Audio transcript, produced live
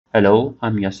Hello,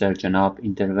 I'm Yasser Janab,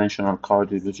 interventional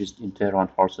cardiologist in Tehran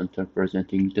Heart Center,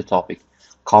 presenting the topic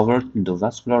covered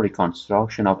endovascular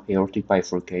reconstruction of aortic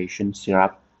bifurcation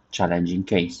CERAB challenging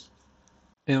case.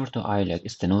 Aortoiliac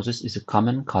stenosis is a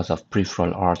common cause of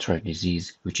peripheral artery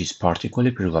disease, which is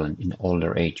particularly prevalent in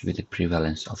older age with a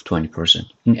prevalence of 20%.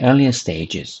 In earlier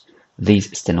stages, these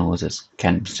stenoses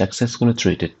can be successfully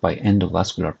treated by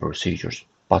endovascular procedures,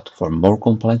 but for more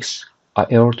complex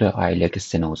aortoiliac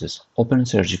stenosis, open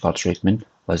surgical treatment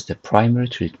was the primary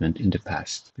treatment in the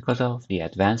past. Because of the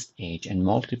advanced age and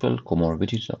multiple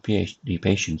comorbidities of the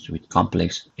patients with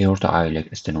complex aortoiliac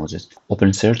stenosis,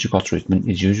 open surgical treatment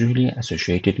is usually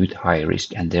associated with high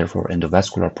risk, and therefore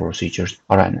endovascular procedures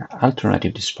are an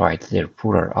alternative despite their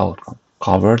poorer outcome.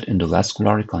 Covered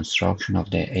endovascular reconstruction of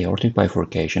the aortic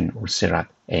bifurcation or CERAB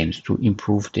aims to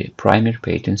improve the primary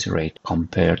patency rate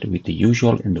compared with the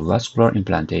usual endovascular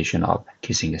implantation of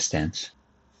kissing stents.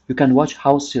 You can watch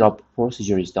how CERAB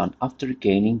procedure is done. After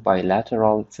gaining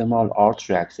bilateral femoral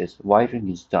artery access, wiring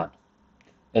is done.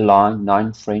 A line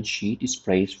 9 French sheet is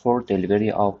placed for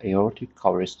delivery of aortic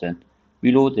cover stent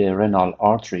below the renal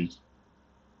arteries.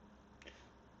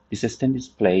 This stent is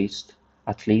placed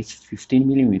at least 15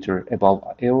 mm above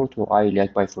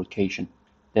aortoiliac bifurcation.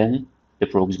 Then the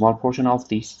proximal portion of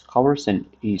this cover stent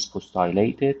is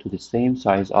postdilated to the same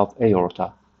size of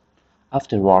aorta.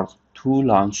 Afterwards, two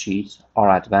long sheets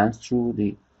are advanced through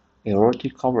the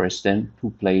aortic cover stent to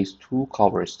place two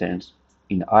cover stents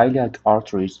in iliac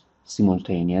arteries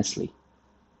simultaneously.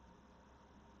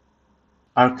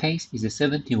 Our case is a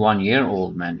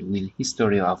 71-year-old man with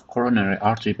history of coronary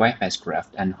artery bypass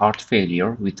graft and heart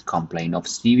failure with complaint of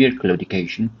severe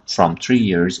claudication from 3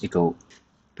 years ago.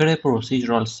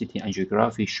 Pre-procedural CT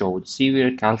angiography showed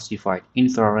severe calcified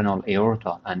infrarenal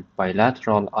aorta and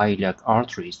bilateral iliac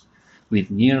arteries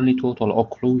with nearly total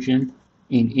occlusion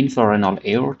in infrarenal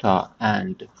aorta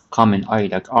and common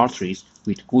iliac arteries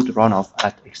with good runoff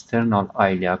at external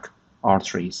iliac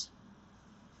arteries.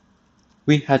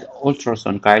 We had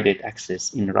ultrasound-guided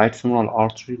access in right femoral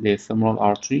artery, left femoral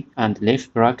artery, and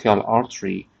left brachial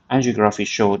artery. Angiography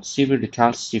showed severely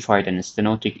calcified and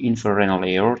stenotic infrarenal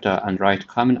aorta and right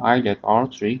common iliac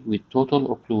artery with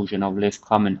total occlusion of left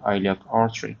common iliac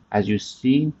artery. As you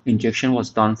see, injection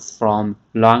was done from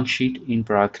long sheet in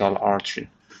brachial artery.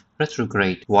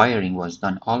 Retrograde wiring was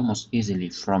done almost easily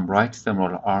from right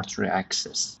femoral artery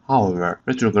access. However,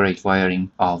 retrograde wiring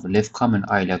of left common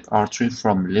iliac artery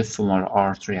from left femoral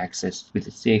artery access with a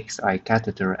CXI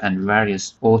catheter and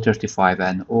various O35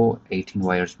 and O18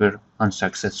 wires were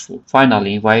unsuccessful.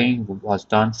 Finally, wiring was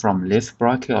done from left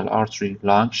brachial artery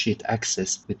long sheet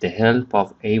access with the help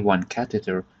of A1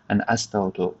 catheter and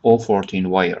Astauto O14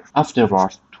 wire.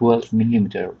 Afterwards, 12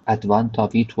 mm Advanta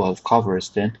V12 cover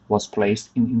stent was placed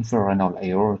in infrarenal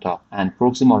aorta, and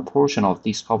proximal portion of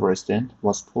this cover stent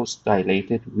was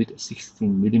post-dilated with a 16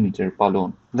 mm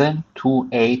balloon. Then two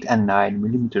 8 and 9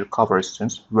 mm cover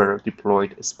stents were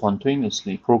deployed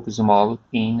spontaneously proximal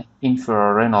in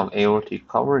infrarenal aortic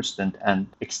cover stent and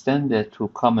extended to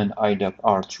common iliac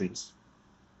arteries.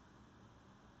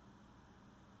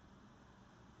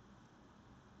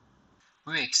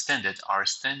 We extended our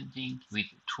stenting with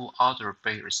two other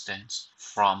pair stents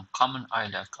from common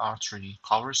iliac artery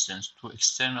cover stents to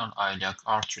external iliac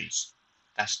arteries.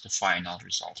 That's the final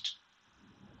result.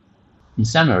 In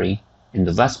summary,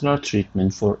 endovascular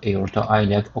treatment for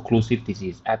aortoiliac occlusive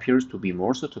disease appears to be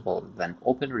more suitable than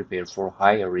open repair for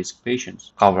higher risk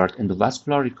patients. Covered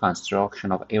endovascular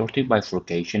reconstruction of aortic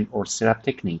bifurcation or CERAB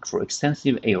technique for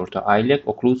extensive aortoiliac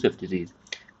occlusive disease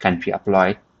can be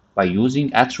applied by using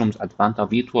Atrium's Advanta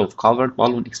V12 covered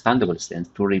balloon expandable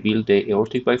stent to rebuild the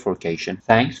aortic bifurcation.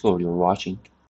 Thanks for your watching.